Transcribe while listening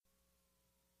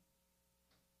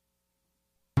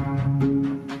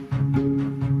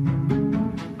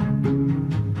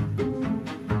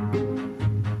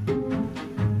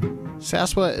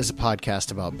Saswa is a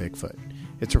podcast about Bigfoot.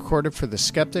 It's recorded for the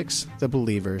skeptics, the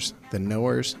believers, the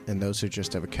knowers, and those who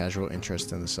just have a casual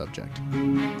interest in the subject.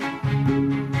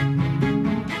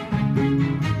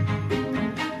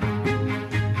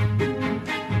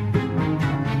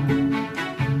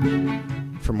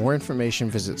 For more information,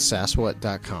 visit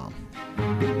saswat.com.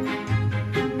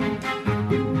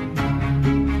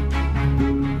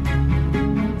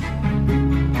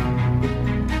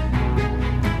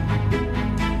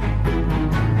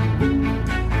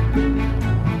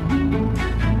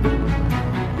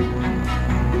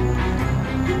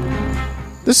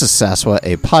 This is Saswa,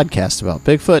 a podcast about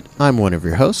Bigfoot. I'm one of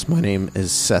your hosts. My name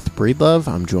is Seth Breedlove.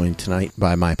 I'm joined tonight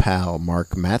by my pal, Mark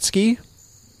Matsky.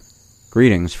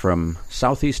 Greetings from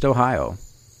Southeast Ohio.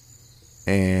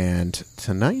 And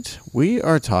tonight we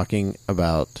are talking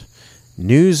about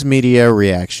news media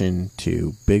reaction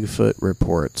to Bigfoot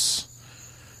reports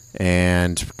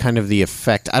and kind of the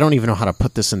effect. I don't even know how to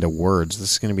put this into words.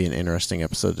 This is going to be an interesting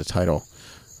episode to title.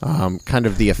 Kind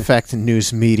of the effect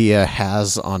news media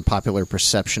has on popular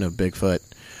perception of Bigfoot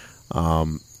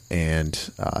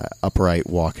and upright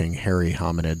walking hairy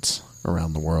hominids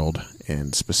around the world,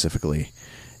 and specifically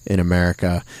in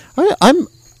America. I'm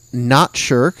not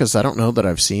sure, because I don't know that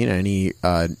I've seen any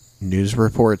news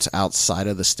reports outside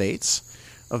of the States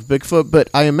of Bigfoot, but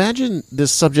I imagine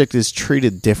this subject is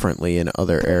treated differently in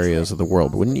other areas of the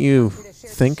world. Wouldn't you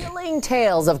think? Chilling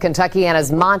tales of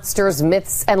Kentuckiana's monsters,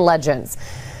 myths, and legends.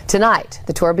 Tonight,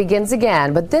 the tour begins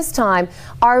again, but this time,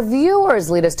 our viewers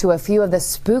lead us to a few of the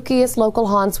spookiest local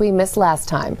haunts we missed last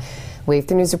time. Wave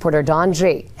 3 News reporter Dawn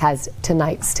G has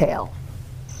tonight's tale.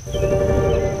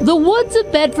 The woods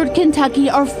of Bedford, Kentucky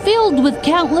are filled with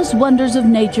countless wonders of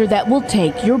nature that will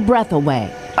take your breath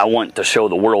away. I want to show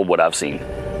the world what I've seen.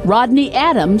 Rodney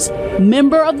Adams,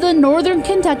 member of the Northern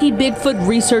Kentucky Bigfoot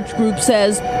Research Group,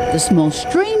 says the small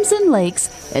streams and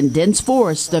lakes and dense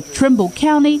forests of Trimble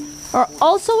County are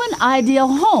also an ideal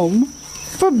home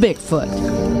for Bigfoot.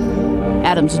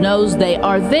 Adams knows they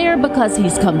are there because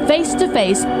he's come face to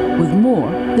face with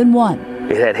more than one.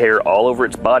 It had hair all over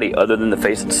its body other than the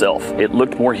face itself. It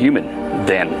looked more human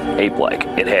than ape-like.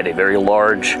 It had a very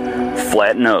large,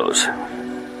 flat nose,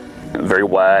 a very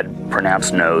wide,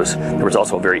 pronounced nose. There was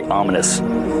also a very ominous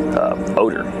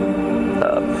odor.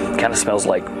 Kind of smells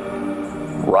like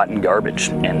rotten garbage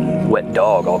and wet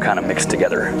dog all kind of mixed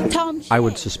together. I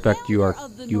would suspect you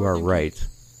are right,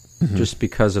 just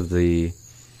because of the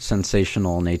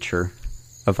sensational nature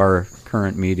of our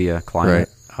current media climate.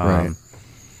 Right.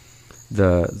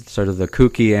 The sort of the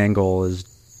kooky angle is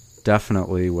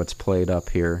definitely what's played up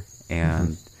here,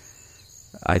 and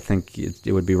I think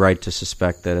it would be right to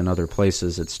suspect that in other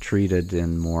places it's treated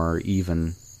in more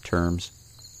even terms.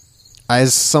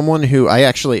 As someone who,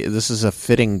 this is a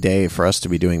fitting day for us to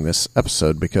be doing this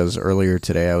episode, because earlier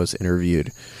today I was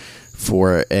interviewed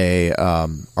for a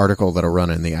article that'll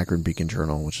run in the Akron Beacon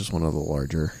Journal, which is one of the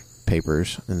larger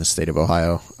papers in the state of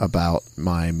Ohio, about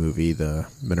my movie, the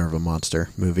Minerva Monster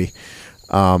movie.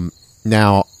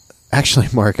 Now, actually,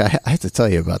 Mark, I have to tell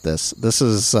you about this. This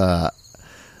is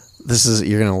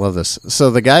you're going to love this. So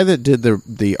the guy that did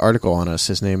the article on us,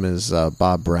 his name is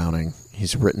Bob Browning.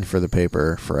 He's written for the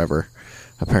paper forever.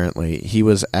 Apparently, he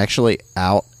was actually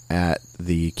out at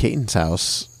the Caton's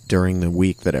house during the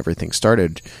week that everything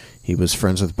started. He was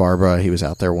friends with Barbara. He was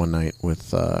out there one night with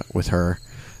her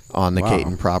on the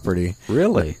Caton property.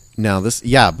 Really? Now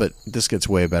but this gets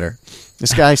way better.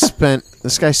 This guy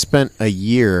spent a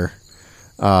year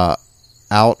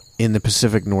out in the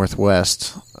Pacific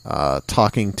Northwest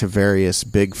talking to various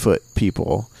Bigfoot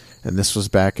people. And this was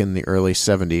back in the early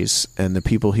 70s, and the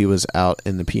people he was out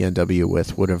in the PNW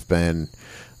with would have been,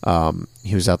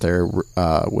 he was out there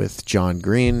with John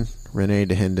Green, Renee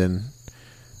DeHinden,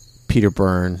 Peter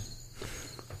Byrne,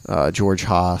 George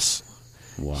Haas.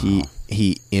 Wow.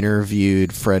 He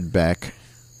interviewed Fred Beck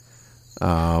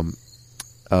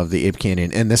of the Ape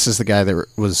Canyon, and this is the guy that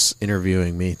was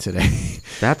interviewing me today.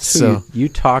 That's so you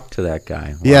talked to that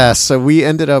guy. Wow. Yeah, so we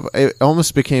ended up, it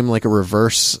almost became like a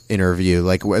reverse interview,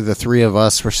 like where the three of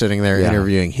us were sitting there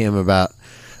interviewing him about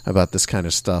this kind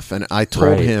of stuff. And I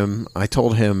told him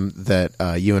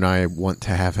that you and I want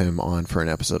to have him on for an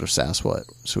episode of Saswat,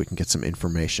 so we can get some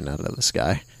information out of this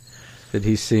guy. Did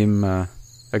he seem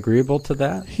agreeable to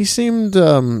that? He seemed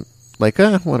like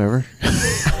whatever.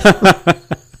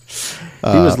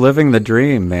 He was living the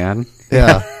dream, man.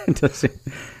 Yeah. Does he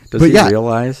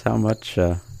realize how much?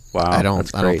 Wow, I don't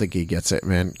think he gets it,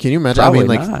 man. Can you imagine? Probably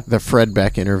like not. The Fred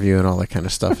Beck interview and all that kind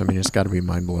of stuff. I mean, it's got to be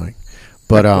mind blowing.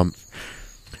 But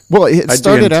well, it I'd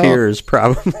started be in out tears,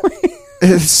 probably.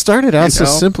 It started out so know?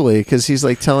 simply because he's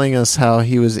like telling us how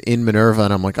he was in Minerva,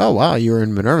 and I'm like, oh wow, you were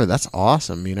in Minerva, that's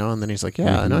awesome, you know. And then he's like,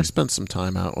 yeah, and I spent some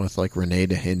time out with like Renee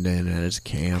DeHinden at his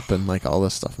camp and like all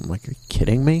this stuff. I'm like, are you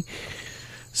kidding me?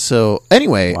 So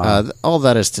anyway, all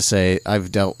that is to say,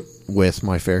 I've dealt with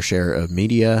my fair share of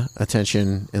media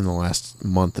attention in the last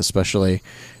month, especially,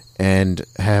 and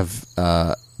have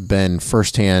been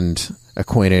firsthand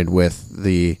acquainted with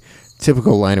the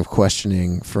typical line of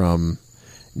questioning from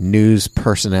news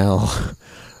personnel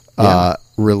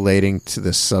relating to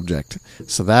this subject.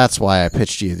 So that's why I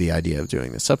pitched you the idea of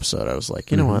doing this episode. I was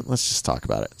like, you know what, let's just talk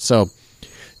about it. So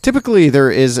typically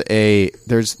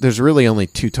there's really only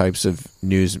two types of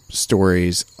news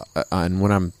stories, and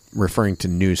when I'm referring to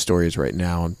news stories right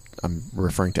now, I'm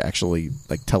referring to actually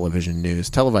like television news,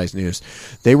 televised news.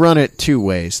 They run it two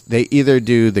ways. They either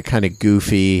do the kind of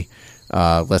goofy,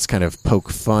 let's kind of poke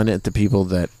fun at the people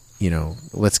that, you know,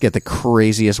 let's get the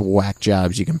craziest whack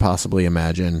jobs you can possibly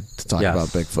imagine to talk about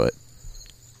Bigfoot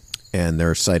and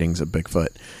their sightings of Bigfoot.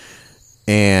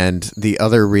 And the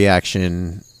other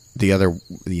reaction, the other,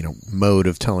 you know, mode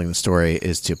of telling the story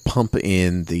is to pump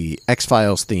in the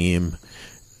X-Files theme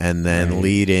and then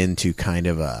lead into kind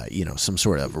of a, you know, some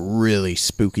sort of really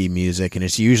spooky music. And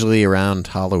it's usually around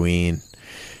Halloween.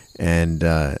 And,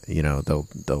 you know,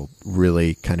 they'll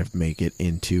really kind of make it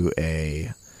into a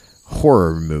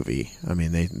horror movie. I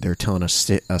mean, they're telling a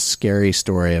scary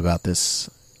story about this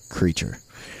creature.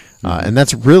 And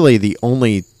that's really the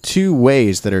only two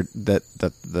ways that are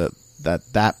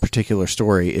that particular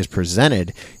story is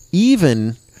presented,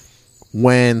 even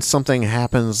when something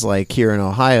happens like here in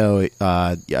Ohio.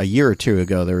 A year or two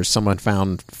ago, there was someone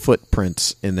found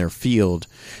footprints in their field,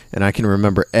 and I can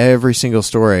remember every single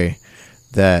story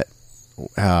that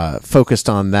focused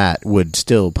on that would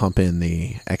still pump in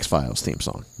the X-Files theme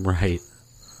song. Right.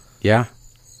 Yeah.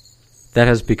 That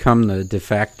has become the de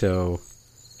facto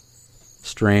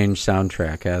strange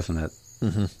soundtrack, hasn't it?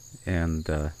 Mm-hmm.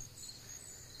 And,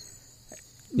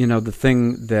 you know, the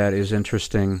thing that is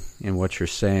interesting in what you're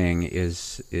saying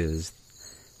is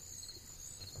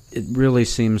it really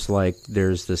seems like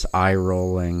there's this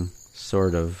eye-rolling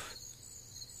sort of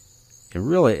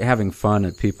really having fun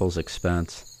at people's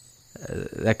expense.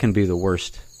 That can be the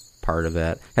worst part of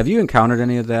that. Have you encountered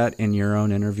any of that in your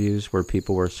own interviews where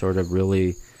people were sort of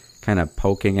really kind of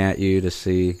poking at you to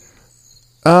see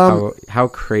how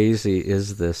crazy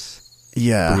is this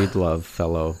Breedlove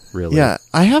fellow really? Yeah,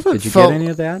 I haven't Did you get any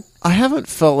of that? I haven't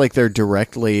felt like they're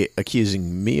directly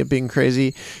accusing me of being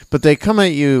crazy, but they come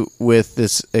at you with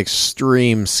this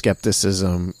extreme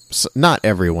skepticism. Not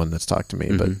everyone that's talked to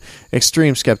me, but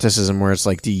extreme skepticism where it's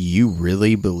like, do you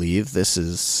really believe this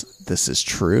is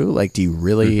true? Like, do you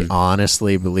really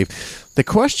honestly believe? The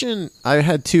question, I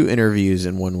had 2 interviews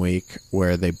in 1 week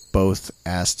where they both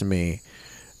asked me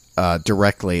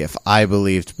directly if I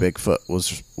believed Bigfoot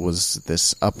was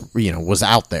this was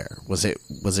out there. Was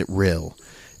it real?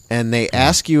 And they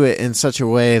ask you it in such a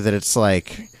way that it's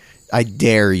like, I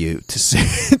dare you to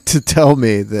say to tell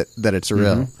me that it's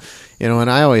real. You know,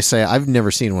 and I always say I've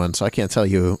never seen one, so I can't tell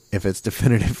you if it's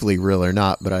definitively real or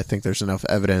not, but I think there's enough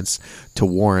evidence to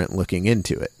warrant looking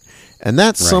into it. And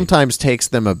that sometimes takes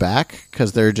them aback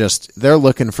because they're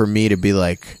looking for me to be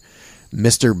like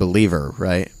Mr. Believer,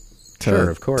 right? Sure,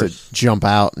 of course. To jump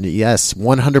out. Yes,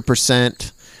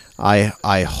 100%.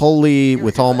 I wholly,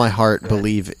 with all my heart,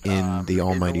 believe in the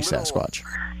almighty Sasquatch.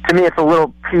 To me, it's a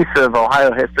little piece of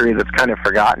Ohio history that's kind of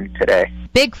forgotten today.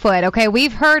 Bigfoot, okay?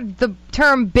 We've heard the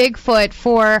term Bigfoot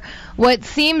for what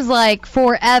seems like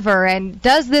forever. And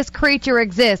does this creature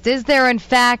exist? Is there, in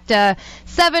fact, a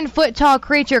 7-foot-tall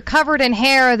creature covered in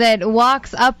hair that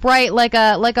walks upright like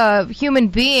a human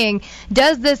being?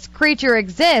 Does this creature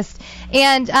exist?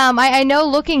 And I know,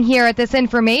 looking here at this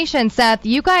information, Seth,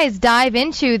 you guys dive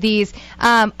into these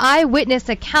eyewitness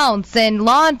accounts and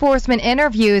law enforcement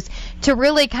interviews to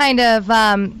really kind of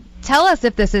tell us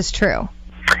if this is true.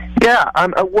 Yeah,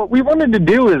 what we wanted to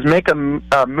do is make a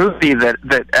movie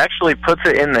that actually puts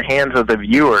it in the hands of the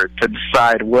viewer to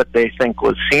decide what they think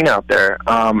was seen out there.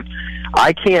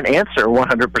 I can't answer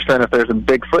 100% if there's a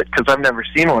Bigfoot because I've never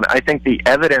seen one. I think the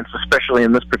evidence, especially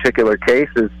in this particular case,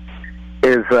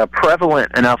 is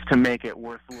prevalent enough to make it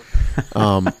worth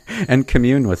looking. And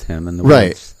commune with him in the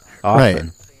woods often.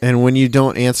 Right. And when you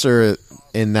don't answer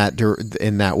in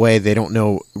that way, they don't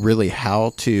know really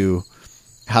how to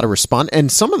respond.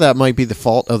 And some of that might be the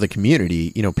fault of the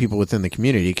community, you know, people within the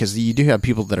community, because you do have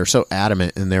people that are so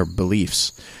adamant in their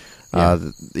beliefs,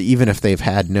 even if they've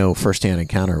had no firsthand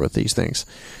encounter with these things,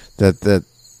 that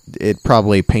it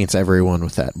probably paints everyone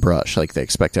with that brush. Like, they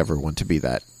expect everyone to be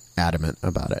that adamant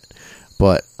about it.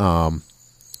 But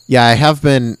Yeah, I have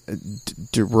been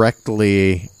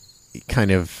directly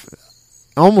kind of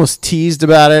almost teased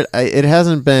about it. It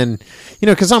hasn't been,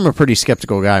 because I'm a pretty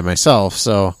skeptical guy myself,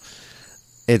 so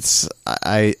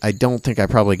I don't think I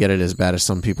probably get it as bad as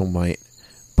some people might,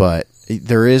 but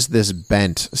there is this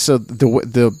bent. So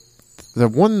the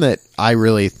one that I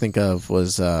really think of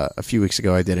was a few weeks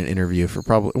ago. I did an interview for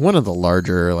probably one of the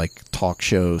larger like talk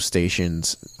show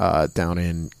stations down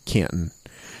in Canton.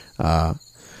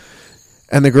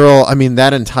 And the girl, I mean,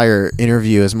 that entire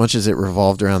interview, as much as it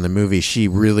revolved around the movie, she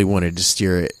really wanted to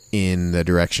steer it in the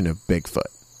direction of Bigfoot.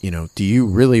 Do you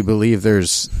really believe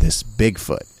there's this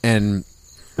Bigfoot? And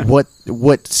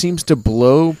what seems to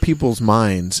blow people's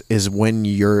minds is when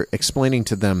you're explaining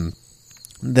to them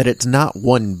that it's not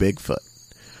one Bigfoot.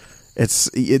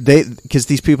 Because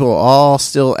these people all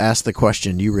still ask the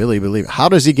question, do you really believe? How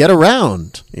does he get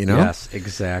around? Yes,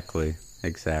 exactly.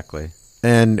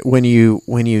 And when you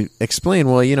explain,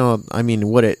 well, I mean,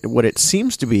 what it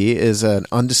seems to be is an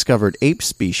undiscovered ape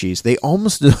species. They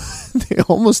almost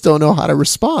don't know how to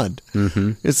respond.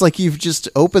 Mm-hmm. It's like you've just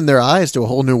opened their eyes to a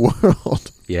whole new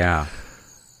world. Yeah,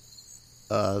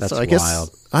 that's so I guess, wild.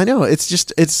 I know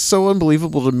it's so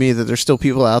unbelievable to me that there's still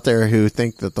people out there who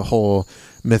think that the whole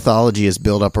mythology is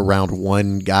built up around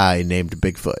one guy named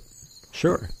Bigfoot.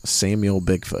 Sure, Samuel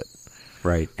Bigfoot.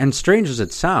 Right. And strange as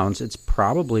it sounds, it's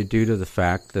probably due to the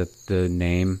fact that the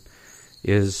name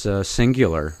is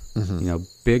singular. Mm-hmm.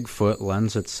 Bigfoot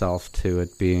lends itself to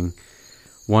it being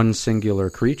one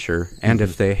singular creature. And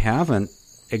if they haven't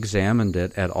examined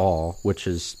it at all, which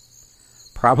is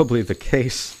probably the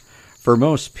case for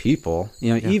most people,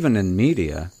 even in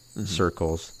media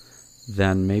circles,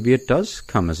 then maybe it does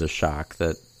come as a shock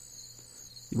that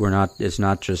it's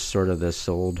not just sort of this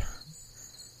old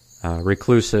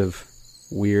reclusive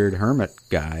weird hermit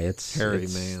guy. It's hairy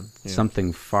man. Yeah.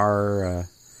 Something far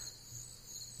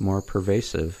more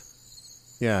pervasive.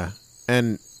 Yeah,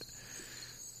 and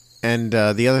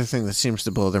the other thing that seems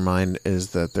to blow their mind is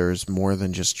that there's more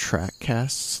than just track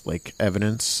casts, like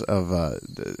evidence of.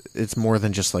 It's more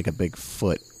than just like a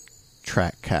Bigfoot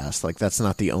track cast. Like that's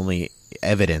not the only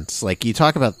evidence. Like you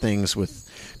talk about things with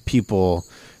people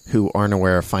who aren't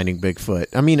aware of finding Bigfoot.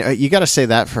 I mean, you got to say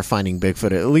that for finding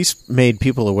Bigfoot. It at least made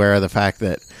people aware of the fact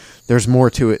that there's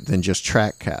more to it than just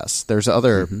track casts. There's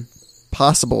other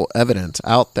possible evidence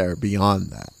out there beyond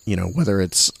that. Whether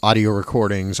it's audio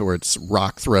recordings or it's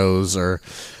rock throws or,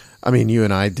 I mean, you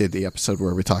and I did the episode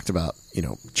where we talked about,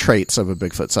 traits of a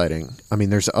Bigfoot sighting. I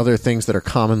mean, there's other things that are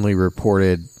commonly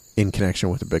reported in connection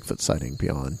with a Bigfoot sighting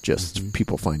beyond just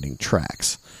people finding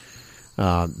tracks.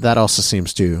 That also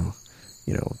seems to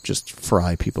just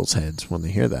fry people's heads when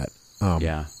they hear that.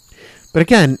 Yeah. But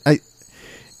again,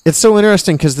 it's so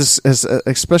interesting because this is,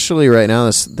 especially right now,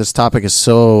 this topic is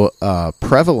so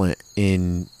prevalent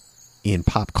in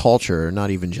pop culture, not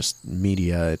even just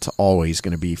media. It's always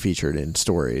going to be featured in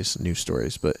stories, news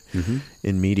stories, but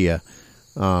in media,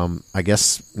 I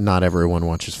guess not everyone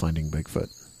watches Finding Bigfoot.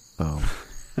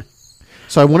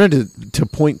 So I wanted to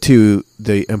point to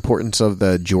the importance of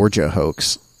the Georgia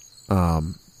hoax.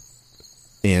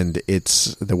 And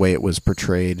it's the way it was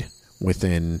portrayed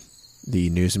within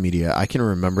the news media. I can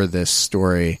remember this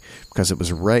story because it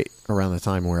was right around the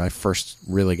time where I first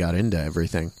really got into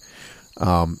everything.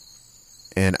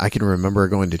 And I can remember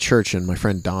going to church, and my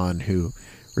friend Don, who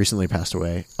recently passed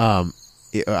away,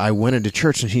 I went into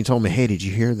church and he told me, hey, did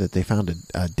you hear that they found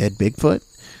a dead Bigfoot?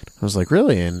 I was like,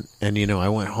 really? And I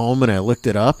went home and I looked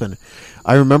it up, and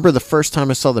I remember the first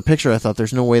time I saw the picture, I thought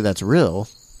there's no way that's real.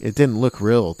 It didn't look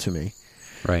real to me.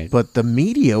 Right. But the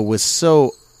media was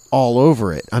so all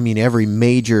over it. I mean, every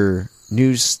major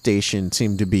news station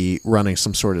seemed to be running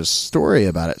some sort of story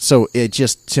about it. So it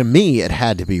just, to me, it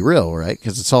had to be real, right?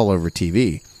 Because it's all over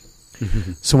TV.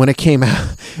 So when it came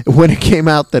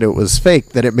out that it was fake,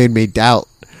 that it made me doubt.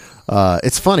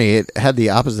 It's funny. It had the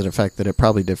opposite effect that it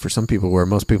probably did for some people, where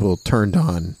most people turned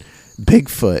on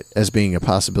Bigfoot as being a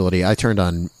possibility. I turned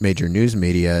on major news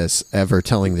media as ever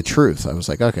telling the truth. I was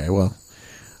like, okay, well,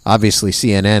 obviously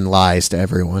CNN lies to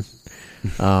everyone.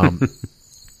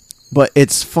 But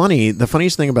it's funny. The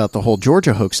funniest thing about the whole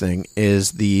Georgia hoax thing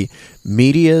is the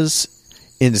media's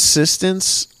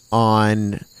insistence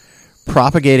on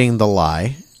propagating the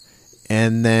lie,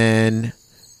 and then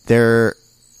their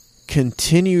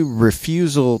continued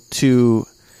refusal to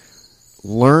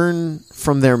learn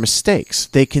from their mistakes.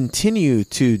 They continue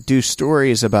to do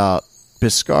stories about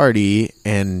Biscardi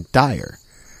and Dyer.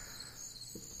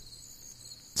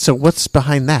 So what's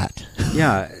behind that?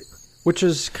 Yeah, which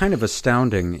is kind of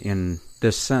astounding in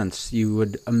this sense. You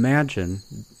would imagine,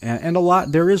 and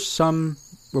there is some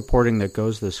reporting that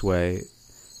goes this way,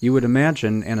 you would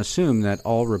imagine and assume that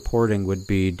all reporting would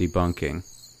be debunking.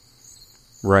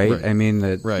 Right? I mean,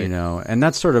 that, Right. you know, and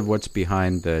that's sort of what's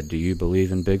behind the "do you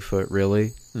believe in Bigfoot,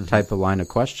 really?" type of line of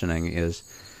questioning, is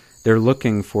they're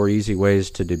looking for easy ways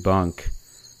to debunk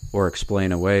or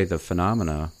explain away the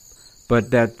phenomena. But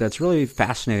that's really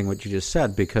fascinating what you just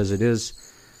said, because it is,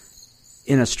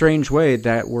 in a strange way,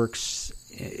 that works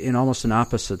in almost an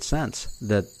opposite sense,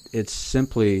 that it's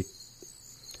simply,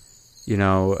 you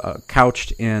know,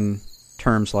 couched in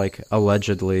terms like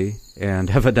allegedly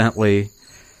and evidently.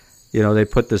 You know, they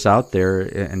put this out there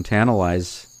and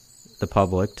tantalize the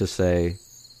public to say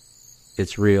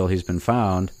it's real, he's been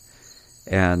found,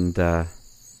 and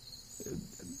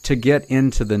to get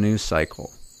into the news cycle.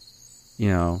 You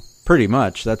know, pretty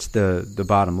much that's the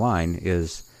bottom line,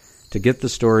 is to get the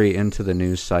story into the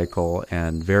news cycle,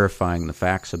 and verifying the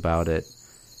facts about it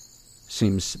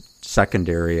seems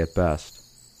secondary at best.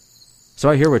 So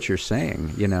I hear what you're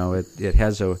saying. You know, it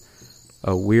has a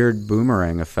weird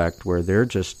boomerang effect where they're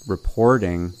just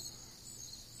reporting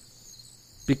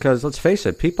because, let's face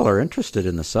it, people are interested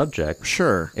in the subject.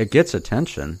 Sure. It gets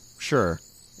attention. Sure.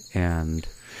 And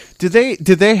Do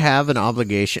they have an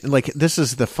obligation? Like, this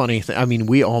is the funny thing. I mean,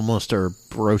 we almost are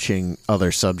broaching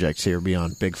other subjects here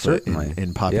beyond Bigfoot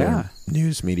in popular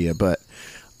news media, but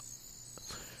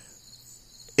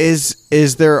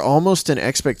is there almost an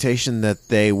expectation that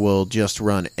they will just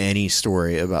run any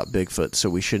story about Bigfoot,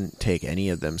 so we shouldn't take any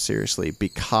of them seriously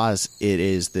because it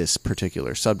is this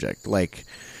particular subject? Like,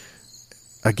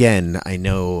 again, I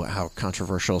know how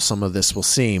controversial some of this will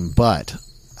seem, but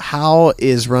how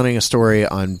is running a story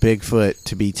on Bigfoot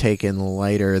to be taken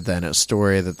lighter than a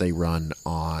story that they run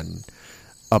on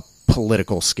a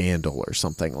political scandal or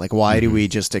something? Like, why do we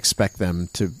just expect them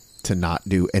to not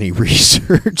do any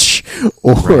research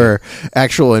or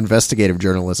actual investigative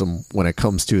journalism when it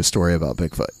comes to a story about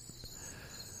Bigfoot?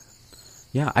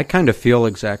 yeah, I kind of feel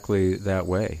exactly that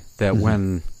way. That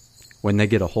when they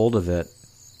get a hold of it,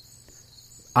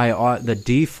 the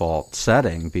default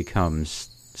setting becomes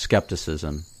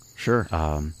skepticism. Sure.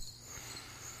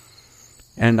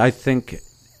 And I think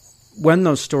when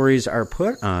those stories are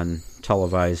put on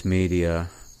televised media,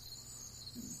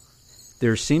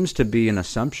 there seems to be an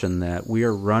assumption that we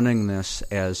are running this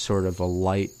as sort of a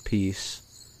light piece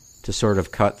to sort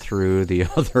of cut through the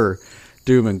other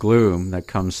doom and gloom that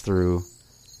comes through,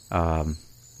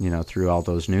 through all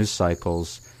those news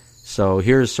cycles. So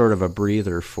here's sort of a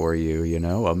breather for you, you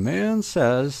know. A man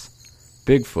says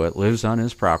Bigfoot lives on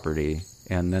his property,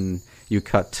 and then you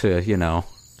cut to, you know,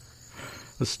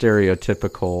 a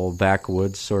stereotypical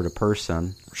backwoods sort of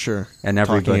person. Sure. And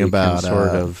everybody can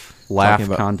sort of laugh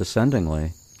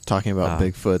condescendingly. Talking about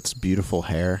Bigfoot's beautiful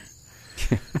hair.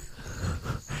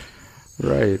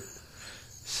 Right.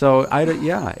 So,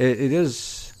 it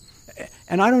is.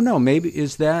 And I don't know, maybe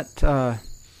is that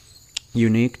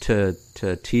unique to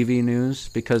TV news?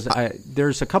 Because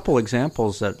there's a couple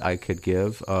examples that I could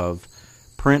give of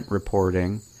print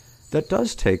reporting that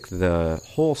does take the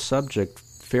whole subject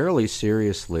fairly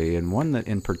seriously, and one that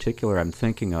in particular I'm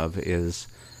thinking of is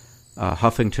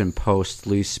Huffington Post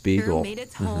Lee Spiegel. Made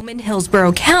its home in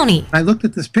Hillsborough County. I looked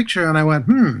at this picture and I went,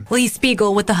 Lee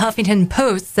Spiegel with the Huffington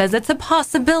Post says it's a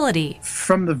possibility.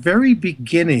 From the very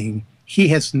beginning, he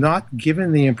has not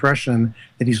given the impression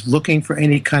that he's looking for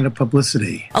any kind of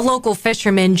publicity. A local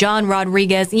fisherman, John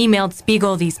Rodriguez, emailed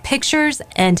Spiegel these pictures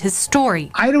and his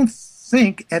story. I don't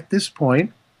think at this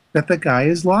point that the guy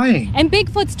is lying. And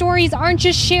Bigfoot stories aren't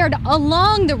just shared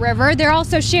along the river, they're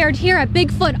also shared here at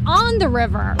Bigfoot on the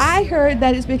river. I heard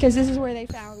that it's because this is where they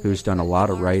found... Who's done a lot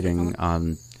of writing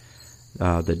on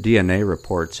the DNA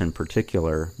reports in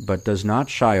particular, but does not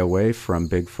shy away from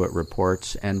Bigfoot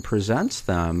reports and presents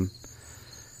them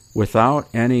without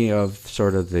any of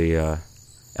sort of the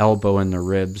elbow in the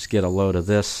ribs, get a load of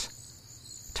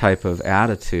this type of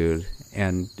attitude,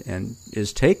 and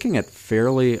is taking it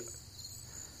fairly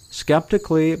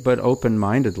skeptically but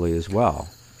open-mindedly as well.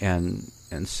 And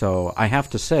so I have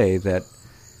to say that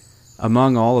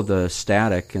among all of the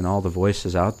static and all the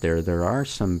voices out there, there are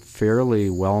some fairly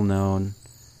well-known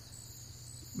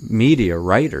media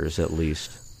writers, at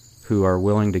least, who are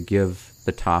willing to give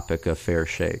the topic a fair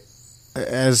shake.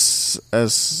 As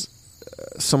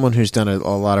someone who's done a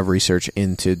lot of research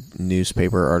into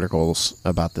newspaper articles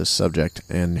about this subject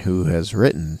and who has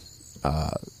written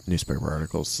newspaper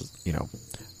articles, you know,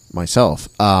 myself,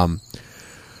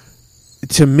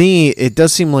 to me, it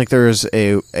does seem like there's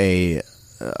a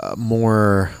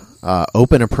more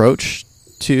open approach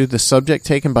to the subject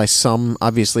taken by some.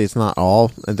 Obviously, it's not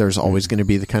all. There's always going to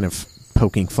be the kind of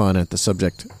poking fun at the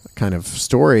subject kind of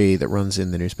story that runs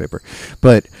in the newspaper.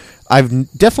 But I've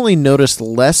definitely noticed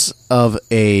less of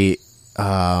a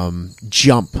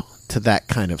jump to that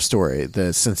kind of story,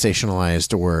 the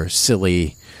sensationalized or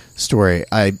silly story.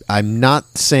 I'm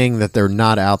not saying that they're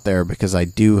not out there, because I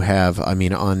do have,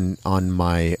 on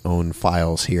my own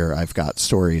files here, I've got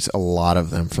stories, a lot of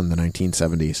them from the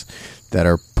 1970s, that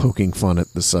are poking fun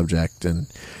at the subject and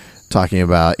talking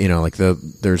about,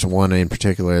 there's one in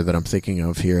particular that I'm thinking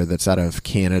of here that's out of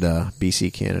Canada,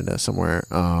 BC, Canada, somewhere,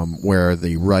 where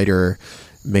the writer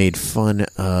made fun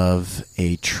of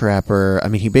a trapper.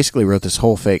 He basically wrote this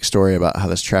whole fake story about how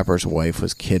this trapper's wife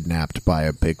was kidnapped by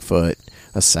a Bigfoot,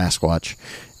 a Sasquatch,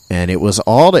 and it was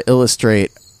all to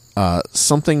illustrate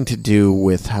something to do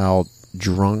with how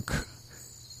drunk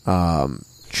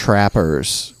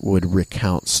trappers would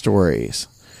recount stories.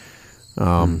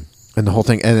 And the whole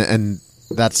thing, and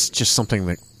that's just something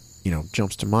that,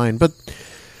 jumps to mind. But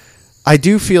I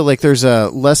do feel like there's a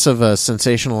less of a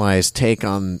sensationalized take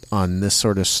on this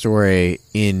sort of story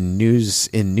in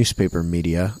newspaper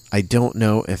media. I don't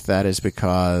know if that is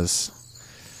because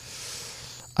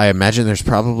I imagine there's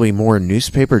probably more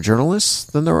newspaper journalists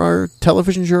than there are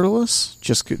television journalists.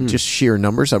 Just sheer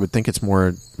numbers. I would think it's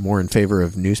more in favor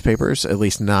of newspapers, at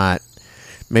least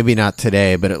maybe not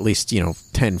today, but at least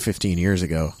 10, 15 years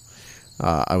ago.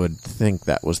 I would think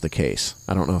that was the case.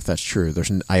 I don't know if that's true.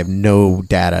 I have no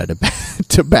data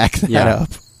to back that up.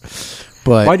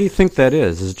 But why do you think that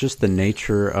is? Is it just the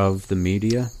nature of the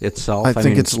media itself? I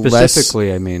think it's specifically.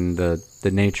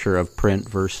 The nature of print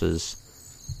versus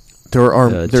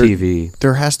TV.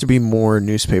 There has to be more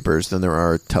newspapers than there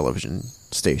are television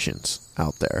stations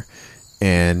out there,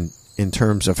 and in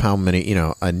terms of how many,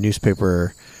 a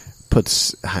newspaper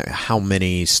puts how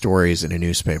many stories in a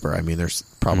newspaper. There's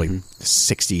probably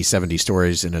 60, 70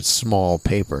 stories in a small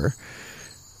paper,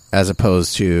 as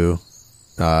opposed to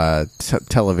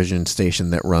television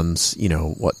station that runs,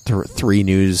 three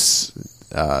news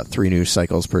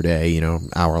cycles per day,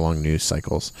 hour-long news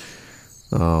cycles.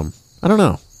 I don't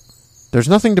know. There's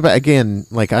nothing to again,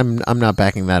 I'm not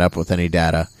backing that up with any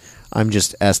data. I'm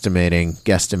just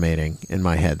guesstimating in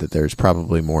my head that there's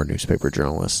probably more newspaper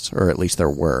journalists, or at least there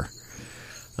were.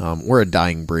 We're a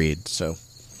dying breed, so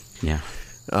yeah.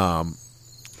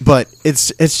 But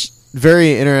it's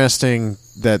very interesting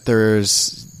that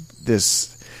there's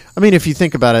this. If you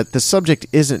think about it, the subject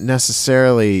isn't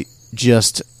necessarily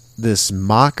just this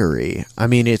mockery.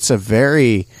 It's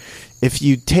if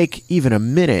you take even a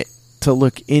minute to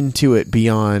look into it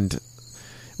beyond,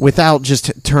 without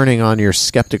just turning on your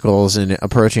skepticals and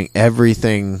approaching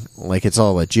everything like it's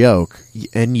all a joke,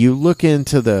 and you look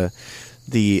into the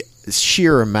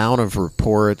sheer amount of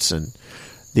reports and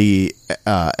the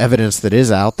evidence that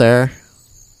is out there,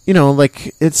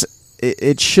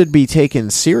 it should be taken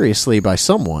seriously by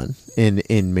someone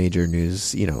in major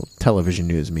news, television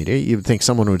news media. You'd think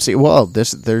someone would say, well,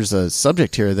 there's a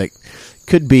subject here that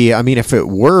could be, if it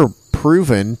were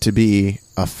proven to be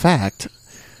a fact,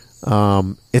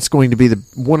 it's going to be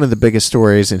one of the biggest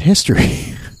stories in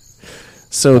history.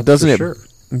 So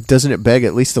doesn't it beg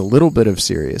at least a little bit of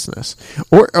seriousness?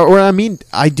 Or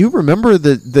I do remember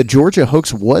the Georgia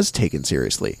hoax was taken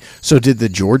seriously. So did the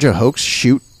Georgia hoax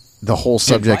shoot the whole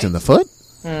subject in the foot?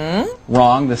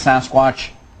 Wrong. The Sasquatch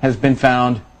has been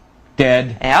found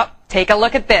dead. Yep. Take a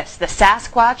look at this. The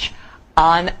Sasquatch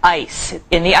on ice.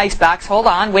 In the icebox. Hold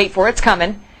on. Wait for it. It's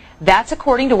coming. That's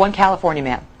according to one California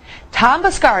man. Tom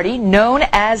Biscardi, known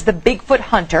as the Bigfoot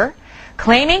Hunter,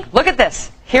 claiming, look at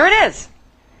this. Here it is.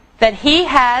 That he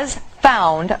has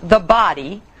found the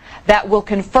body that will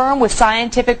confirm with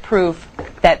scientific proof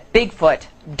that Bigfoot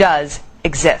does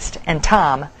exist. And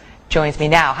Tom joins me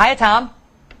now. Hiya, Tom.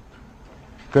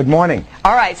 Good morning.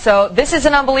 All right, so this is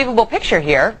an unbelievable picture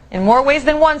here. In more ways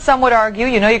than one, some would argue.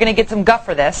 You're going to get some guff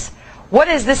for this. What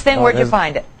is this thing? Where'd you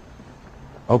find it?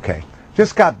 Okay.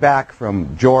 Just got back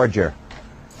from Georgia,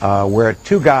 where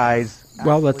two guys...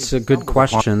 Well, that's a good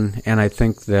question, and I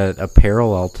think that a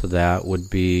parallel to that would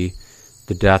be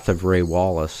the death of Ray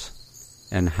Wallace,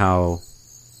 and how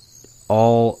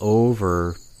all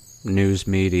over news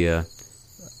media,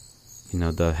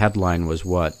 the headline was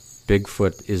what?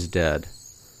 Bigfoot is dead.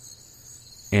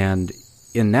 And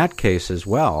in that case as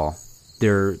well,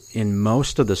 in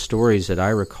most of the stories that I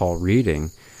recall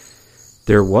reading,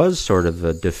 there was sort of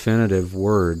a definitive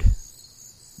word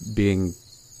being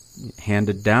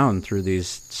handed down through these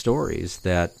stories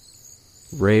that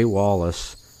Ray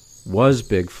Wallace was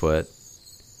Bigfoot.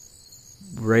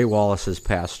 Ray Wallace has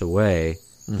passed away.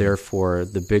 Therefore,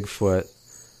 the Bigfoot,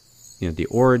 the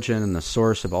origin and the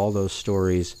source of all those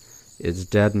stories is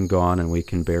dead and gone, and we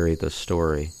can bury the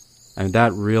story.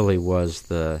 That really was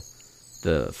the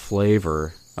the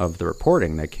flavor of the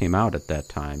reporting that came out at that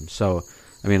time. So,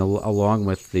 I mean, along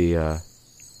with the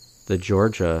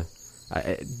Georgia,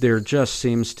 there just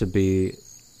seems to be,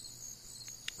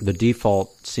 the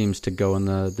default seems to go in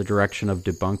the direction of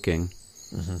debunking.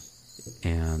 Mm-hmm.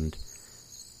 And,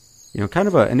 kind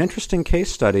of an interesting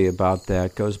case study about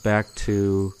that goes back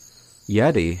to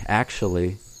Yeti,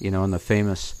 actually, and the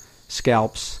famous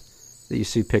scalps that you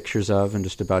see pictures of in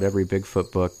just about every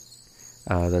Bigfoot book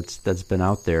that's been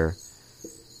out there.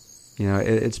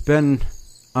 It's been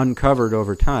uncovered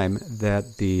over time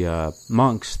that the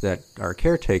monks that are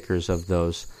caretakers of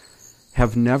those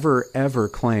have never, ever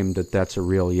claimed that that's a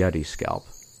real Yeti scalp.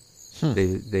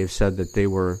 They've said that they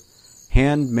were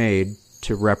handmade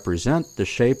to represent the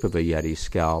shape of a Yeti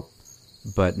scalp,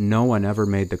 but no one ever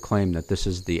made the claim that this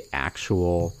is the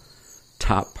actual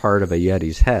top part of a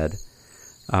Yeti's head.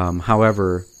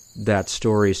 However, that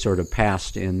story sort of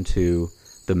passed into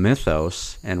the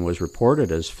mythos and was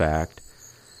reported as fact,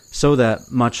 so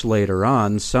that much later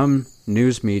on, some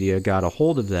news media got a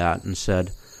hold of that and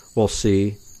said, well,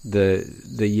 see, the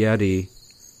Yeti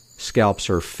scalps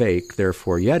are fake,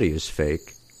 therefore Yeti is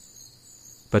fake.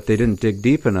 But they didn't dig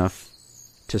deep enough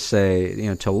to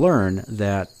say, to learn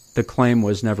that the claim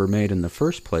was never made in the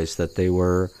first place that they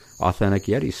were authentic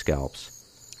Yeti scalps.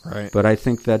 Right. But I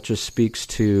think that just speaks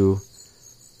to,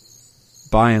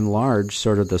 by and large,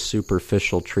 sort of the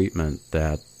superficial treatment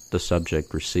that the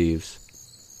subject receives.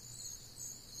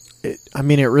 It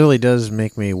really does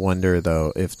make me wonder,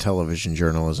 though, if television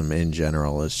journalism in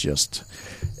general is just,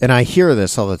 and I hear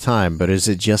this all the time, but is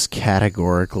it just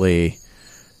categorically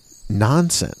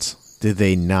nonsense? Did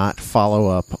they not follow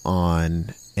up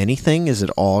on anything? Is it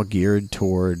all geared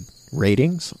toward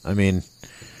ratings?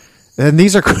 And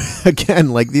these are,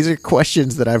 again, these are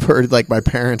questions that I've heard, my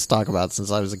parents talk about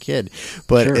since I was a kid.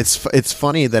 But sure. It's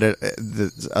funny that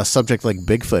a subject like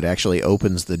Bigfoot actually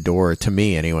opens the door, to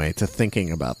me anyway, to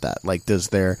thinking about that. Is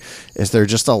there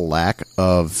just a lack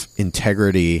of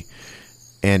integrity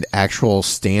and actual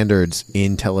standards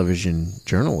in television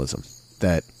journalism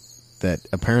that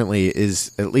apparently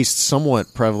is at least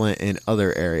somewhat prevalent in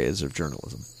other areas of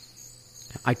journalism?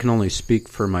 I can only speak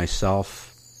for myself.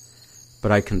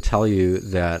 But I can tell you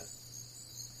that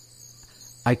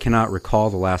I cannot recall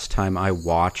the last time I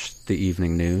watched the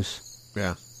evening news.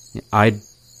 Yeah. I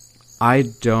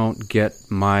don't get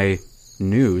my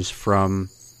news from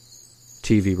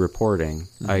TV reporting.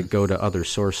 Mm-hmm. I go to other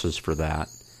sources for that.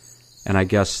 And I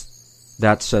guess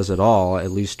that says it all,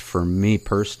 at least for me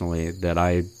personally, that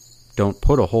I don't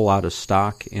put a whole lot of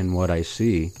stock in what I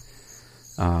see.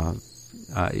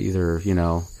 Either,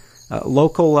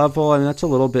 local level, that's a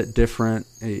little bit different.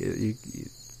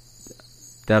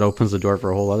 That opens the door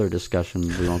for a whole other discussion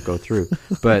we won't go through.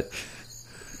 But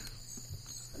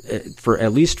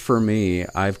at least for me,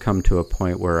 I've come to a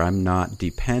point where I'm not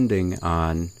depending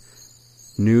on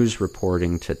news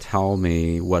reporting to tell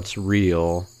me what's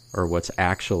real or what's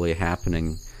actually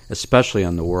happening, especially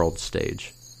on the world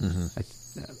stage. Mm-hmm.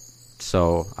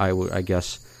 So I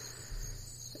guess,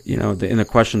 in the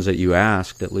questions that you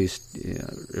asked, at least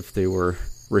if they were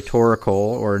rhetorical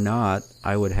or not,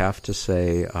 I would have to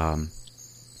say,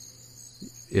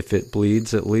 if it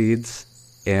bleeds, it leads,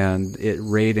 and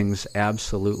ratings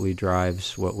absolutely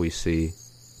drives what we see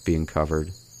being covered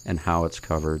and how it's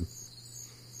covered.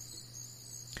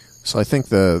 So I think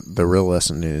the real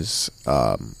lesson is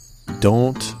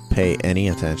don't pay any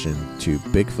attention to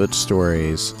Bigfoot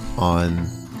stories on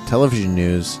television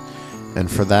news. And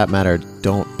for that matter,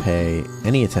 don't pay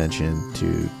any attention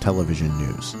to television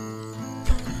news.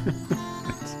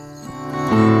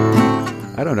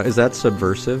 I don't know. Is that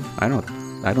subversive? I don't think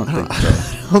so. I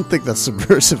don't think that's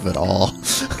subversive at all.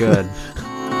 Good.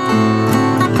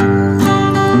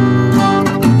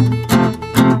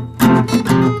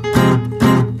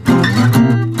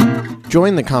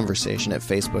 Join the conversation at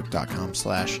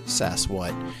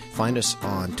facebook.com/SassWhat. Find us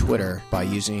on Twitter by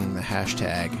using the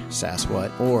hashtag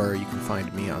SassWhat, or you can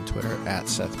find me on Twitter at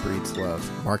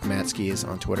SethBreedsLove. Mark Matsky is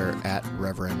on Twitter at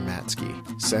Reverend Matsky.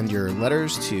 Send your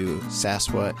letters to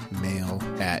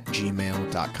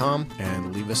sasswhatmail@gmail.com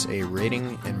and leave us a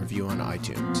rating and review on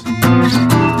iTunes.